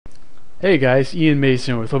Hey guys, Ian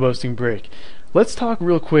Mason with Web Hosting Break. Let's talk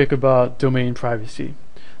real quick about domain privacy.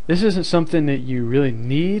 This isn't something that you really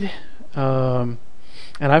need, and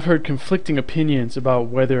I've heard conflicting opinions about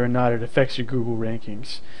whether or not it affects your Google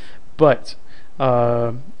rankings. But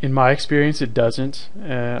in my experience, it doesn't.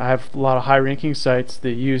 I have a lot of high-ranking sites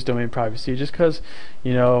that use domain privacy just because,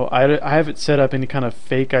 I haven't set up any kind of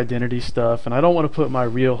fake identity stuff, and I don't want to put my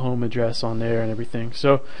real home address on there and everything.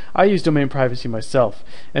 So I use domain privacy myself,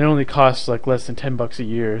 and it only costs like less than $10 a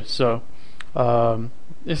year. So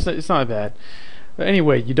it's not bad. But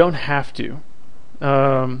anyway, you don't have to.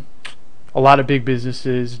 A lot of big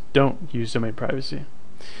businesses don't use domain privacy.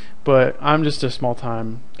 But I'm just a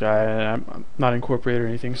small-time guy, and I'm not incorporated or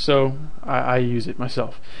anything, so I use it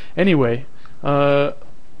myself. Anyway,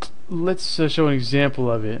 let's show an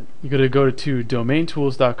example of it. You're going to go to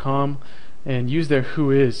domaintools.com and use their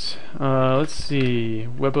WHOIS. Let's see,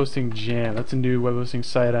 web hosting jam. That's a new web hosting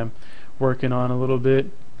site I'm working on a little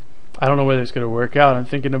bit. I don't know whether it's going to work out. I'm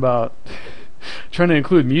thinking about trying to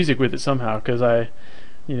include music with it somehow, because I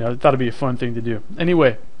thought it'd be a fun thing to do.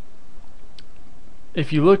 Anyway,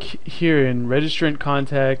 if you look here in registrant,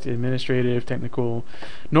 contact, administrative, technical,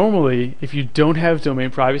 normally if you don't have domain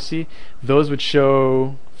privacy, those would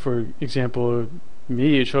show, for example,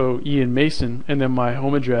 me, it show Ian Mason, and then my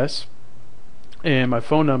home address and my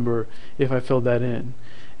phone number if I filled that in.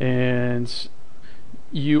 And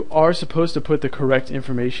you are supposed to put the correct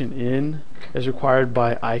information in as required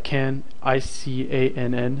by ICANN,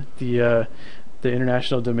 ICANN, the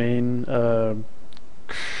International Domain.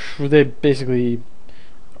 They basically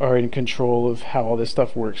are in control of how all this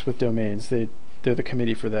stuff works with domains. They're the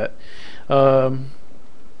committee for that.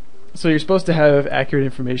 So you're supposed to have accurate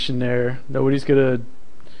information there. Nobody's gonna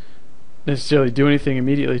necessarily do anything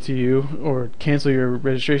immediately to you or cancel your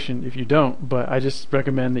registration if you don't, but I just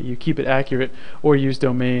recommend that you keep it accurate or use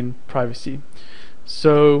domain privacy.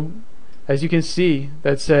 So as you can see,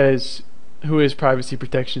 that says WHOIS Privacy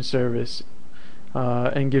Protection Service,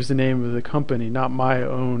 and gives the name of the company, not my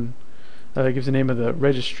own. It gives the name of the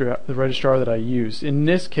registrar that I use. In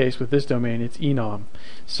this case, with this domain, it's Enom.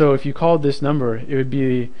 So if you called this number, it would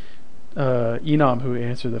be Enom who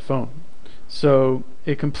answered the phone. So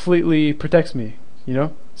it completely protects me,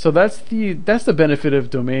 So that's the benefit of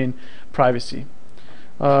domain privacy.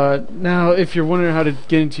 Now, if you're wondering how to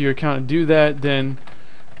get into your account and do that, then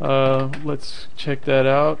let's check that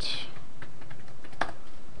out.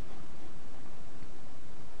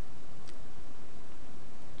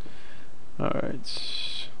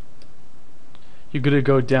 Alright, you're going to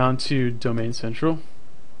go down to Domain Central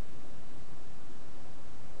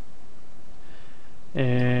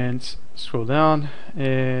and scroll down,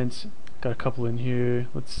 and got a couple in here.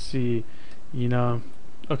 Let's see,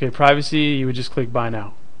 okay, privacy, you would just click buy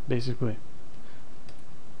now basically,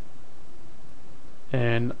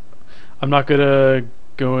 and I'm not gonna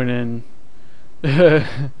go in and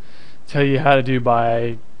tell you how to do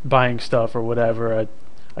buying stuff or whatever.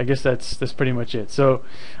 I guess that's pretty much it. So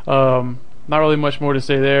not really much more to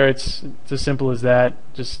say there. It's as simple as that.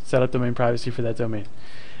 Just set up domain privacy for that domain.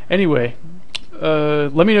 Anyway,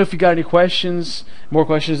 let me know if you got any questions, more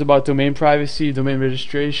questions about domain privacy, domain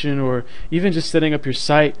registration, or even just setting up your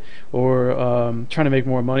site, or trying to make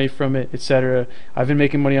more money from it, etc. I've been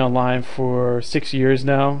making money online for 6 years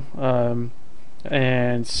now,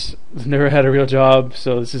 and never had a real job,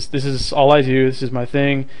 so this is all I do. This is my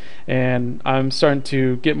thing, and I'm starting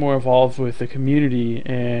to get more involved with the community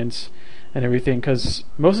and everything,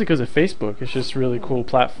 mostly because of Facebook. It's just a really cool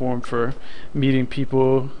platform for meeting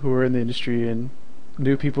people who are in the industry and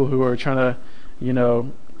new people who are trying to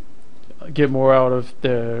get more out of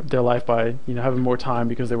their life by having more time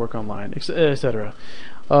because they work online, etc.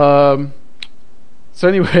 So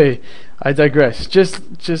anyway, I digress. Just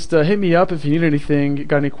hit me up if you need anything.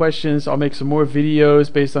 Got any questions? I'll make some more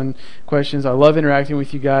videos based on questions. I love interacting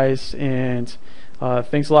with you guys, and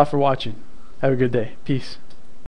thanks a lot for watching. Have a good day. Peace.